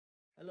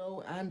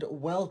Hello and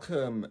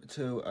welcome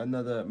to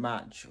another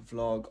match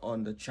vlog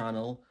on the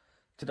channel.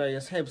 Today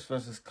is Hibs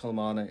versus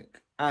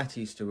Kilmarnock at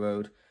Easter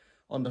Road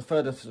on the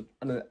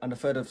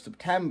 3rd of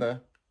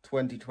September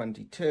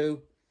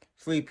 2022,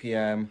 3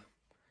 PM.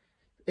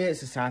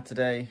 It's a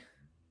Saturday.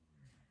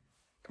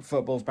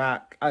 Football's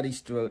back at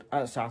Easter Road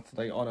at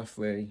Saturday on a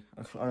 3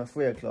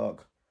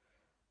 o'clock.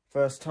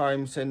 First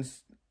time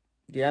since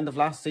the end of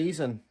last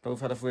season. Both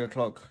had a 3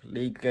 o'clock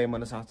league game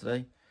on a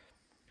Saturday.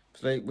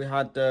 So we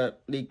had the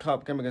League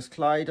Cup game against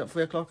Clyde at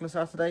 3 o'clock on a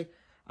Saturday.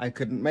 I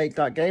couldn't make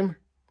that game,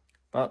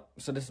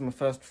 so this is my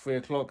first 3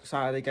 o'clock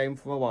Saturday game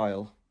for a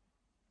while.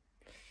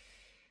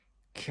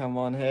 Come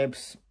on,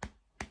 Hibs.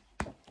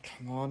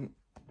 Come on.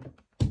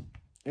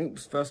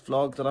 Oops, first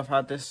vlog that I've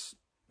had this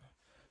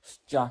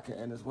jacket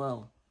in as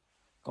well.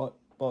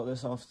 Bought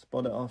it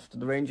off to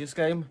the Rangers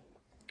game,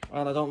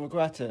 and I don't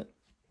regret it.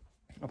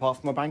 Apart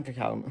from my bank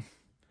account.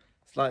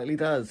 Slightly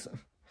does.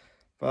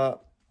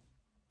 But,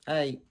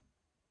 hey.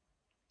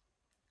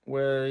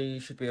 We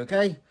should be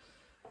okay.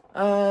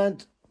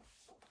 And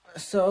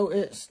so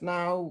it's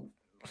now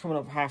coming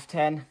up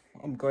 10:30.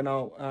 I'm going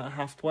out at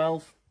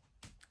 12:30.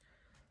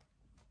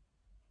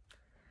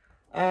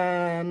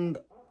 And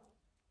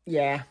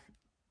yeah,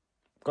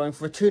 going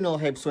for a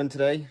 2-0 Hibs win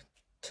today.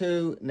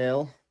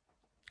 2-0.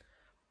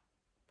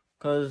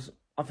 Because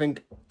I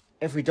think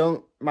if we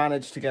don't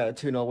manage to get a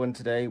 2-0 win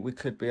today, we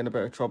could be in a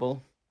bit of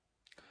trouble.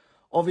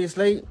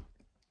 Obviously,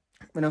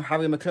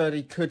 Harry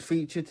McCurdy could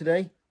feature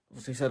today.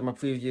 Obviously said in my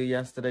preview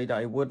yesterday that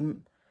I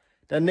wouldn't.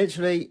 Then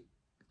literally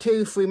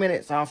 2-3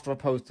 minutes after I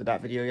posted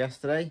that video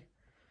yesterday,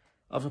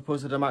 after I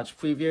posted a match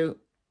preview,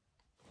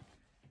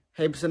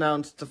 Hibs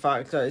announced the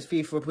fact that his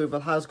FIFA approval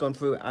has gone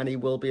through and he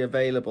will be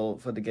available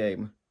for the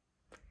game.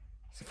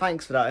 So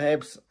thanks for that,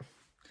 Hibs.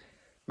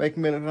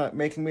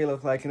 Making me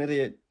look like an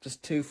idiot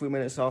just 2-3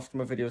 minutes after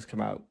my videos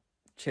come out.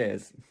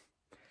 Cheers.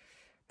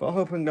 But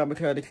hoping that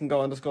McCurdy can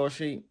go on the score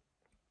sheet.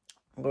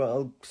 Well,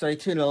 I'll say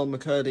 2-0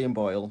 McCurdy and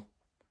Boyle.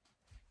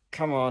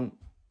 Come on,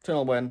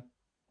 2-0 win.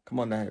 Come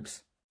on, the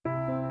Hibs.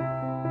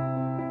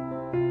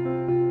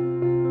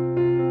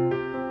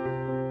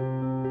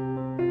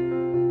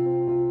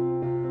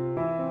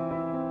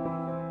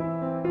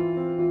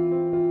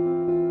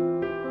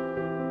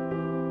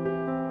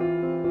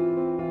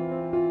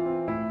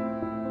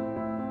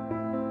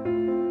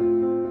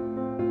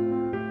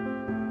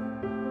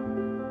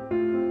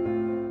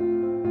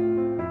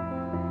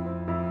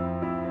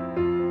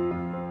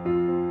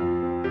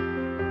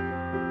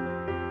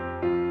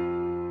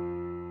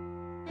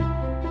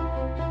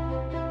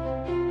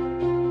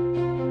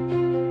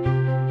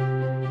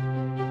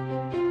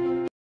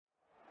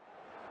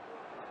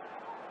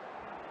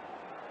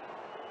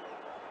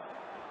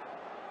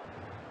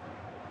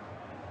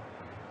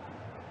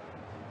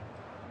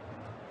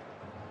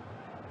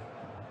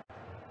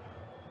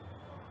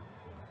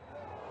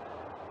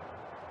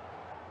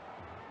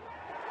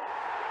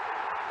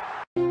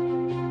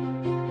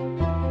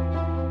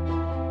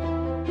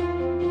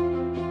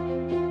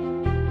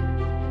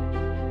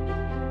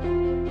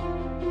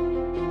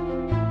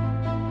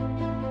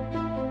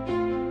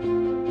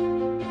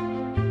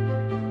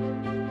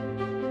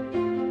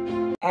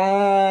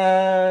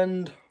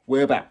 And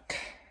we're back.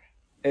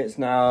 It's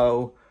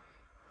now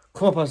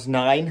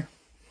 9:15.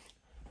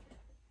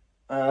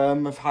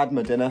 I've had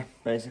my dinner,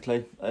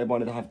 basically. I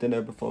wanted to have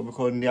dinner before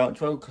recording the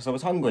outro because I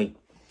was hungry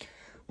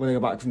when I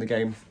got back from the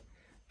game.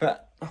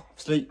 But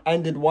obviously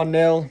ended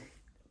 1-0.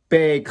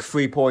 Big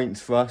 3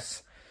 points for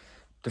us.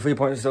 The 3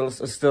 points are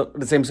still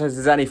the same size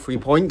as any 3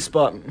 points,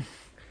 but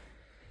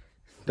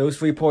those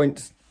 3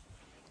 points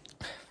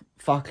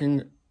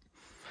fucking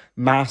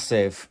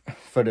massive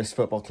for this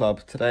football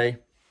club today.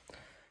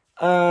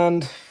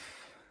 And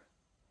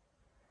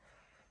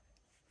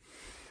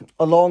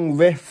along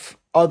with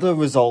other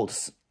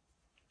results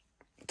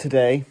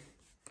today,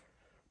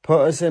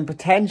 put us in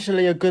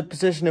potentially a good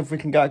position if we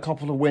can get a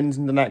couple of wins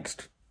in the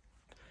next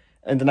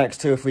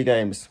 2 or 3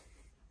 games.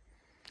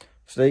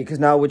 So because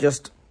now we're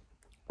just,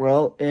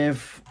 well,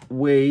 if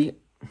we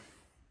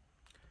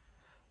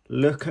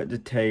look at the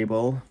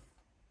table,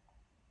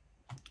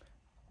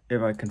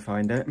 if I can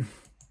find it.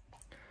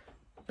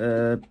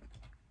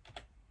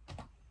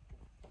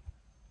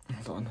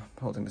 Hold on, I'm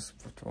holding this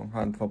with the wrong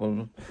hand,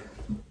 probably.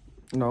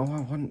 No,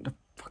 I want the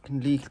fucking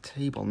league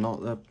table,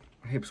 not the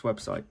Hibs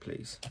website,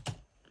 please.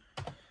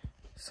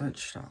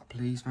 Search that,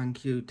 please,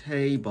 thank you.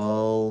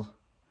 Table.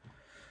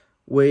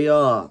 We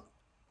are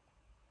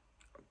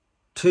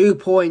 2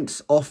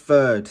 points off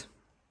third.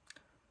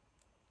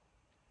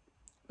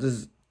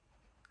 Because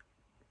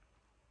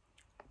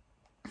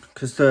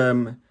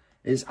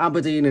it's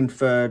Aberdeen in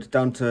third,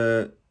 down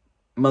to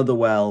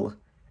Motherwell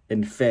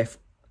in 5th,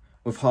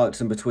 with Hearts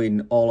in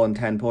between, all on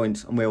 10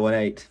 points, and we're on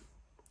 8.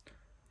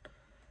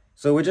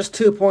 So we're just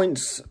 2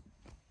 points.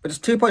 We're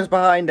just 2 points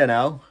behind there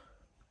now.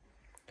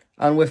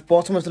 And with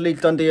bottom of the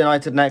league Dundee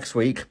United next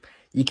week,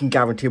 you can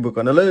guarantee we're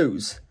going to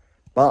lose.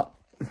 But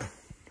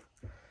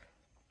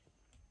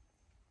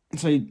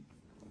so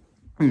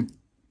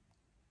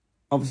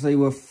obviously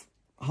with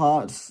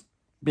Hearts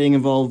being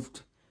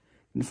involved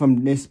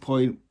from this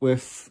point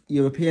with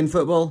European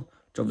football,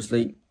 which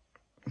obviously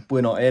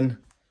we're not in.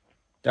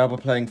 They'll be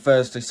playing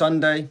Thursday,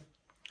 Sunday.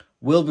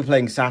 We'll be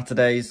playing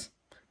Saturdays.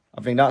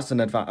 I think that's an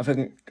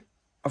advantage.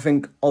 I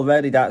think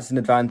already that's an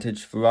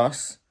advantage for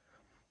us.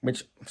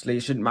 Which obviously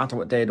it shouldn't matter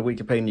what day of the week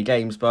you're playing your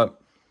games,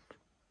 but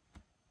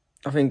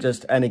I think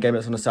just any game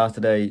that's on a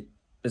Saturday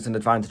is an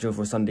advantage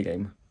over a Sunday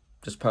game.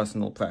 Just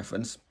personal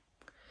preference.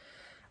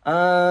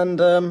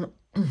 And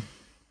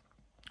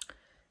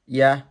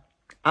yeah.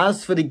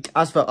 As for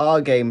our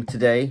game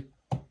today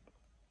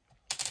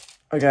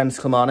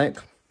against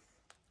Kilmarnock,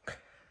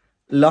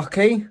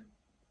 lucky.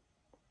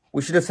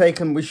 We should have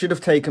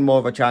taken more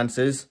of our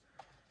chances.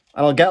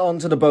 And I'll get on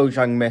to the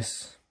Bojang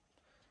miss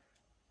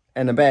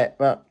in a bit,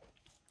 but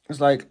it's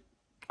like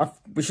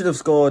we should have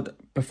scored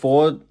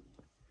before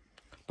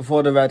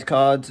the red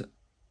card,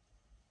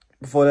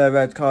 before their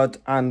red card,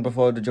 and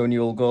before the Joe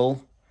Newell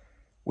goal.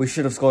 We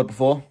should have scored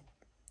before,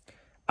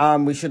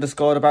 and we should have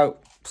scored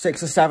about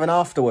 6 or 7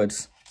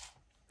 afterwards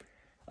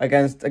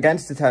against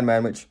the 10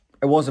 men. Which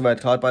it was a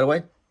red card, by the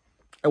way.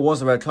 It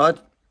was a red card.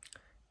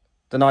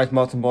 Denied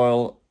Martin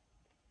Boyle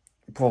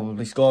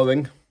probably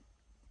scoring.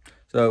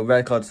 So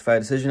red card's a fair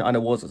decision, and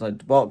it was outside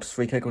the box.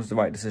 Free kick was the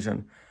right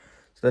decision.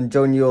 So then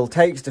Joe Newell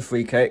takes the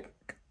free kick.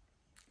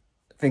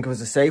 I think it was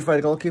a save by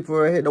the goalkeeper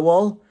where it hit the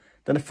wall.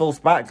 Then it falls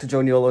back to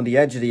Joe Newell on the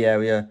edge of the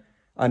area,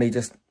 and he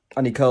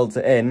curls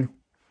it in.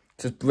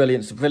 Just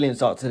brilliant, it's a brilliant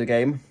start to the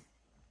game.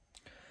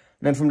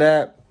 And then from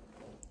there,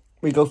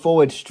 we go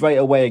forward straight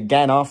away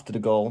again after the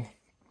goal.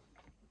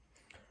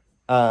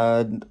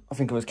 And I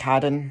think it was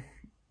Cadden.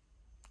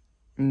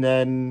 And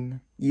then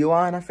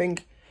Yuan, I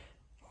think.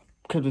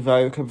 Could be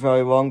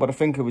very wrong, but I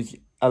think it was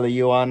Ella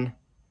Yuan.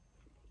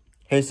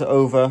 Hits it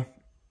over,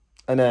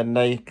 and then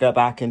they get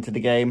back into the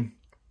game.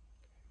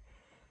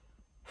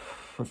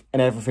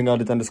 And everything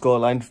other than the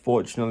scoreline,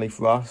 fortunately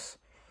for us.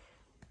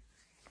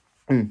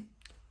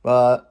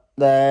 But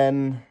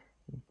then,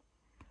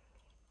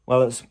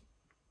 well, it's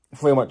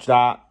pretty much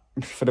that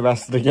for the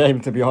rest of the game,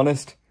 to be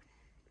honest.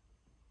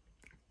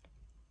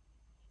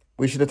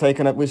 We should have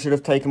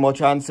taken more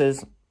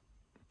chances.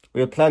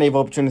 We had plenty of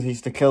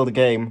opportunities to kill the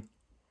game.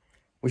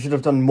 We should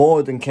have done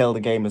more than kill the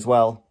game as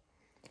well.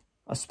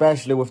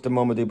 Especially with the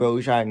Mamadou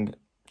Bojang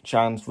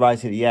chance right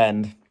at the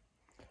end.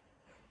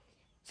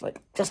 It's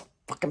like, just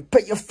fucking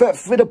put your foot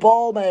through the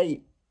ball,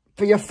 mate.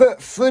 Put your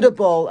foot through the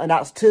ball, and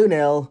that's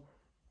 2-0.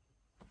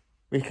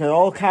 We can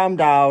all calm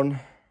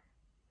down.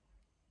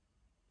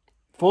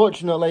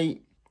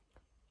 Fortunately,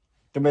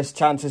 the missed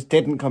chances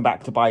didn't come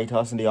back to bite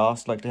us in the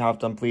arse like they have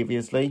done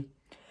previously.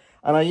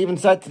 And I even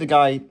said to the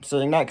guy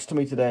sitting next to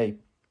me today,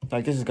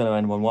 like, this is going to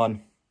end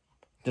 1-1.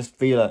 Just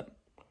feel it.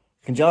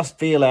 You can just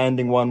feel it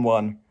ending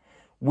 1-1.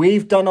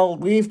 We've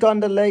done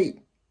the late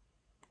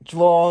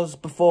draws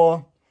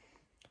before.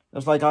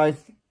 It's like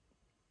I've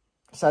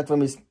said when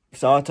we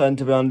it's our turn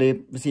to be on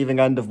the receiving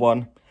end of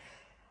one.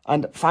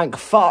 And thank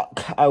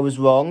fuck I was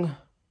wrong.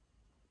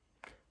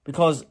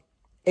 Because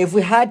if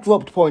we had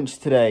dropped points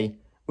today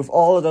with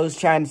all of those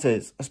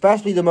chances,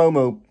 especially the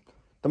Momo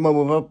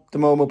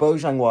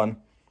Bojang one,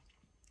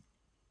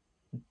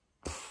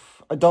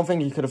 I don't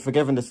think he could have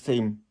forgiven this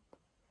team.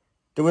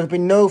 There would have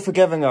been no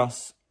forgiving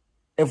us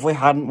if we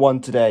hadn't won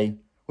today,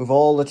 with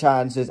all the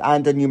chances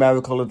and the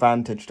numerical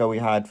advantage that we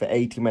had for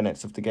 80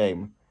 minutes of the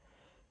game.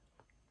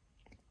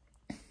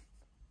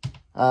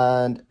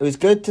 And it was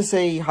good to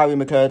see Harry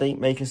McCurdy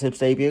make his Hibs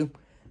debut.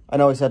 I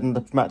know I said in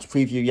the match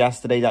preview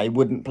yesterday that he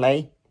wouldn't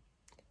play,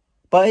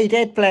 but he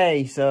did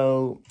play,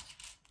 so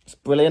it's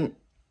brilliant.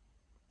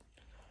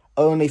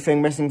 Only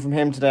thing missing from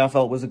him today I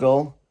felt was a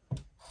goal.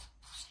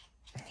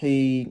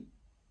 He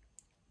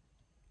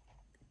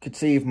could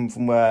see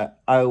from where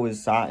I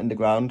was sat in the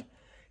ground.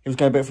 He was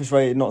getting a bit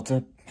frustrated not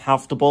to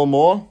have the ball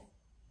more,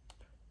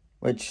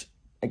 which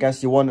I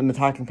guess you want an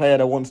attacking player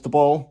that wants the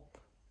ball.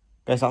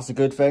 I guess that's a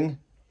good thing.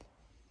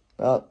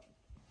 But,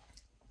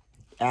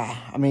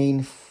 I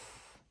mean,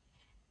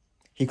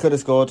 he could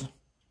have scored.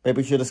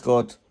 Maybe should have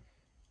scored.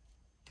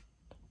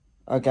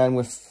 Again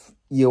with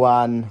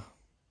Yuan,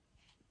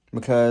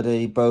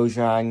 McCurdy,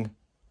 Bojang.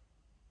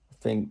 I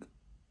think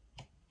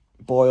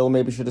Boyle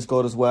maybe should have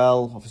scored as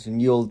well. Obviously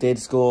Newell did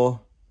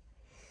score.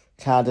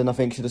 Cadden I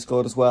think should have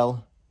scored as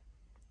well.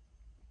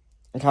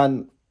 I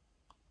can't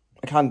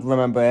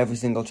remember every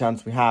single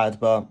chance we had,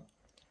 but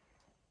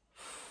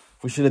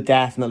we should have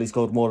definitely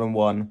scored more than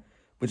one,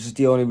 which is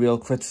the only real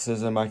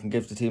criticism I can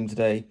give the team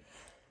today.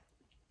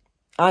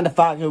 And the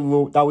fact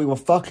that we were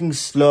fucking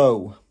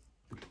slow.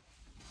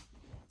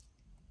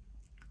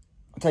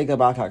 I'll take that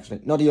back,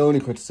 actually. Not the only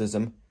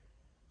criticism.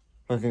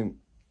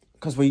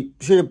 Because we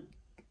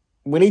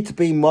need to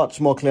be much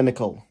more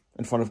clinical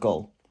in front of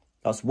goal.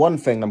 That's one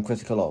thing I'm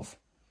critical of.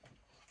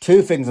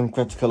 Two things I'm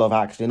critical of,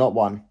 actually, not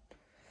one.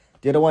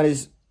 The other one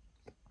is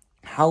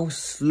how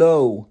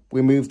slow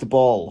we move the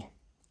ball.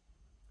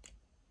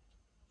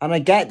 And I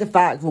get the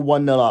fact we're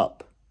 1-0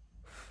 up.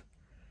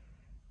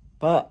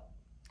 But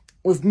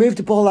we've moved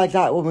the ball like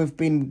that when we've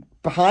been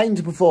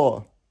behind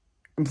before.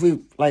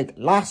 And like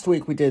last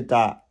week we did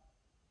that.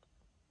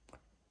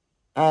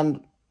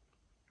 And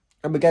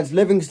against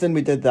Livingston,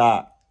 we did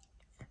that.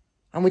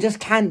 And we just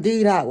can't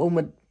do that when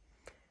we're...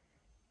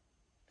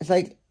 It's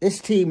like, this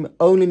team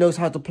only knows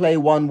how to play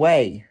one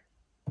way.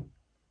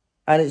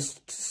 And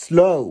it's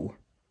slow.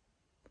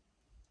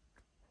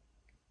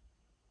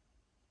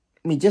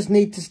 We just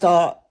need to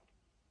start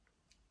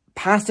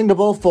passing the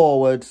ball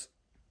forwards,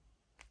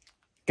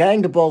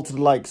 getting the ball to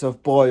the likes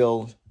of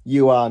Boyle,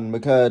 Yuan,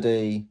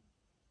 McCurdy,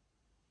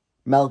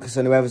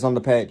 Melkerson, whoever's on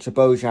the pitch, or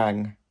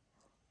Bojang.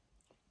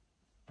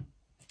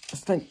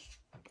 Just think,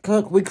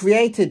 Kirk, we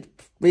created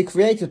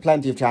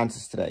plenty of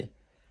chances today.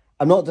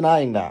 I'm not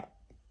denying that.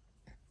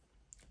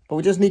 But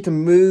we just need to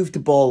move the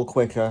ball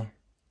quicker.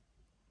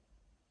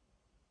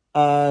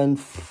 And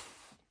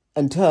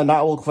in turn,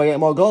 that will create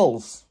more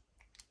goals.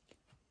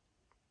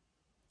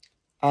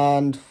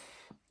 And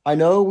I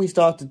know we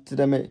started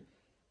today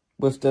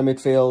with the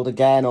midfield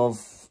again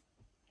of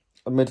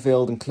a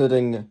midfield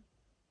including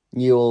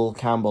Newell,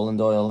 Campbell and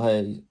Doyle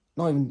Hayes.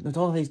 Not even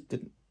Doyle Hayes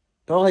didn't.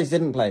 Doyle Hayes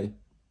didn't play.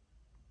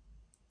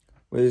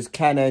 It was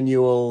Kenner,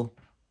 Newell,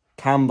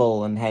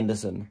 Campbell and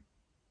Henderson.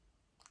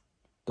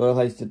 Doyle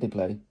Hayes didn't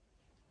play.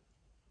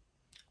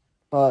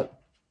 But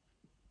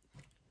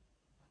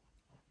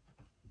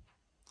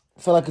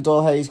I feel like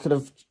Doyle Hayes could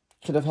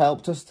have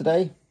helped us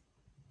today.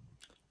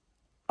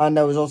 And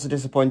I was also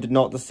disappointed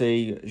not to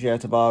see Jair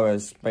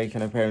Tavares make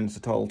an appearance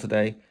at all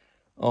today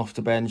off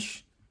the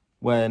bench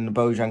when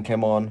Bojang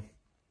came on.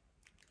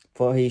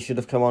 Thought he should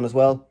have come on as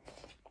well.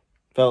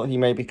 Felt he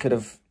maybe could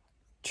have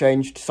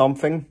changed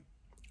something.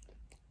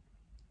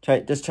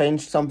 Just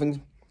changed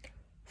something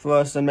for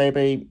us and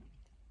maybe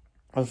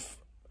have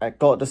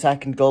got the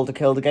second goal to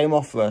kill the game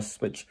off for us,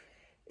 which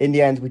in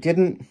the end we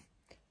didn't.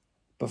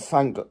 But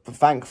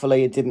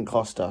thankfully it didn't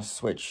cost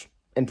us, which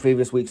in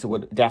previous weeks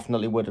it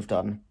definitely would have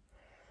done.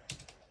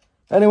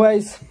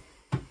 Anyways,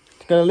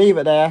 going to leave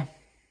it there.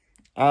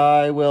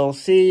 I will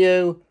see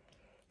you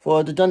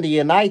for the Dundee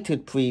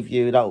United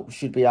preview that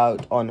should be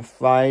out on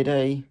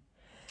Friday.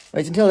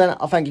 Right, until then,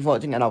 I'll thank you for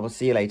watching and I will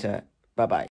see you later. Bye-bye.